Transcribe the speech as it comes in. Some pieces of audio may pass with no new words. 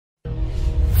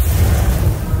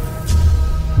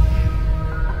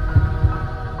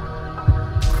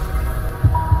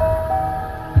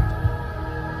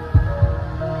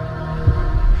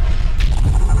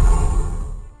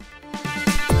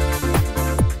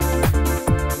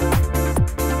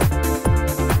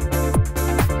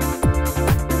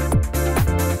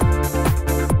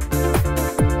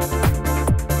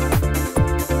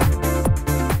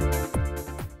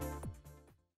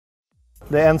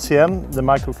The NCM, the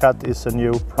microcut, is a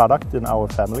new product in our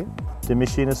family. The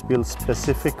machine is built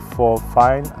specific for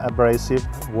fine abrasive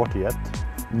water jet.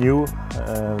 New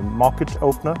market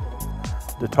opener.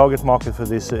 The target market for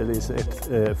this is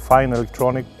fine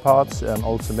electronic parts and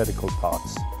also medical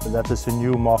parts. That is a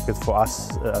new market for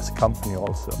us as a company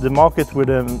also. The market with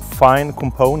fine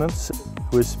components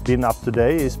who's been up to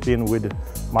date has been with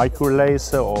micro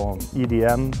laser or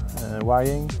EDM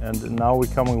wiring, and now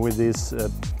we're coming with this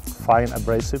fine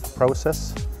abrasive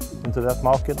process into that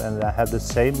market, and they have the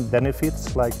same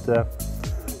benefits like the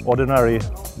ordinary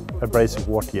abrasive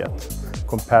water jet,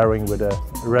 comparing with a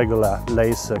regular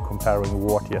laser comparing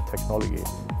water jet technology.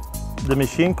 The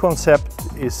machine concept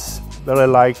is very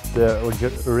like the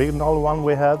original one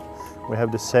we have. We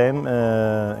have the same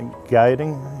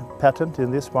guiding pattern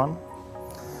in this one.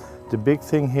 The big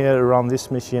thing here around this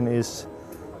machine is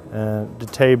the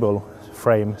table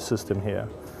frame system here.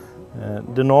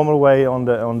 The normal way on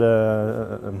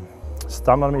the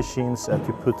standard machines that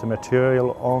you put the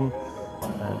material on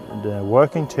the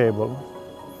working table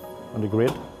on the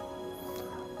grid.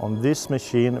 On this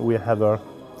machine we have a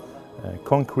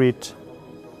concrete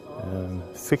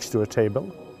fixture table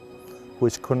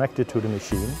which is connected to the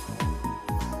machine,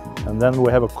 and then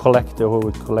we have a collector who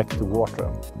will collect the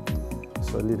water.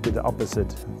 So a little bit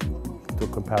opposite to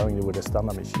comparing with the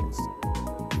standard machines.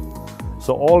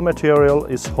 So all material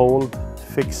is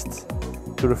fixed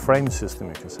to the frame system,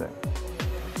 you can say.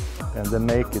 And then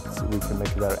we can make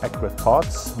very accurate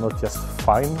parts, not just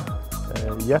fine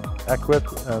yet accurate,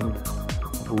 and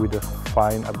with a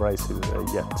fine abrasive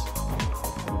jet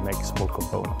to make small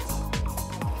components.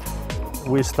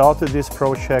 We started this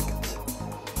project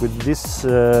with this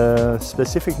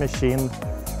specific machine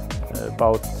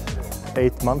about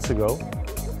 8 months ago.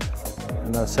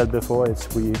 And I said before,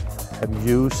 we have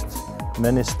used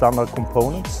many standard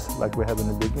components like we have in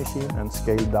a big machine and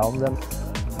scaled down them.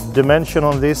 Dimension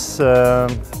on this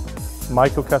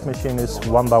microcut machine is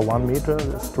 1 by 1 meter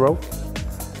stroke,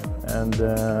 and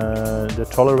the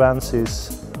tolerance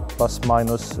is plus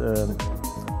minus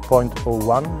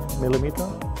 0.01 millimeter.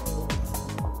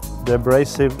 The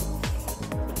abrasive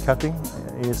cutting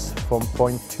is from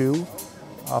 0.2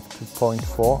 up to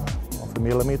 0.4 of a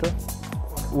millimeter.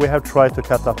 We have tried to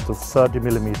cut up to 30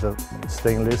 millimeter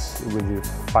stainless with the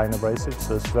fine abrasive,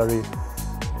 so it's very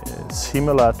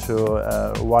similar to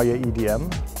wire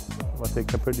EDM, what they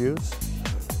can produce.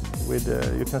 With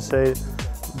you can say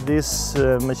this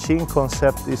machine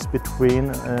concept is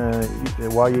between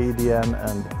wire EDM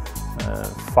and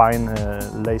fine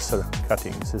laser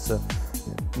cuttings. It's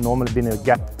normally been a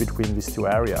gap between these two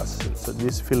areas, so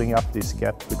this is filling up this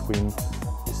gap between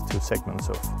these two segments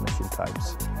of machine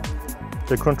types.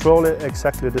 The control is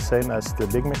exactly the same as the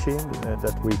big machine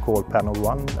that we call panel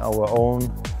 1, our own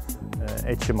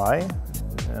HMI,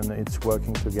 and it's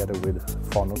working together with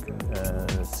FAWJ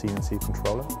CNC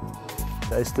controller.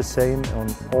 It's the same on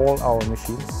all our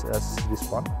machines as this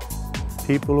one.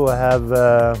 People who have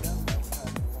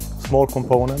small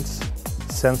components,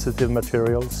 sensitive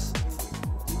materials,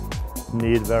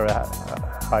 need very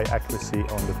high accuracy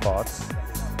on the parts,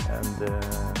 and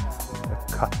a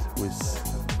cut with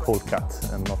cold cut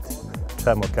and not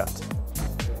thermal cut.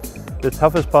 The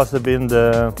toughest part has been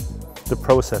the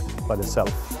process by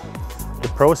itself. The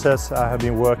process I have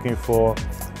been working for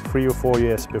 3 or 4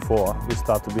 years before we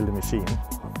start to build a machine.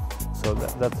 So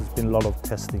that has been a lot of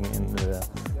testing in the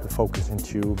focusing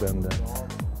tube and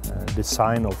the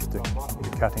design of the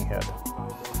cutting head.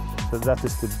 So that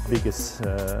is the biggest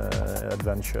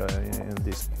adventure in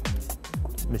this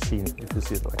machine, if you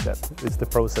see it like that. It's the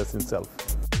process itself.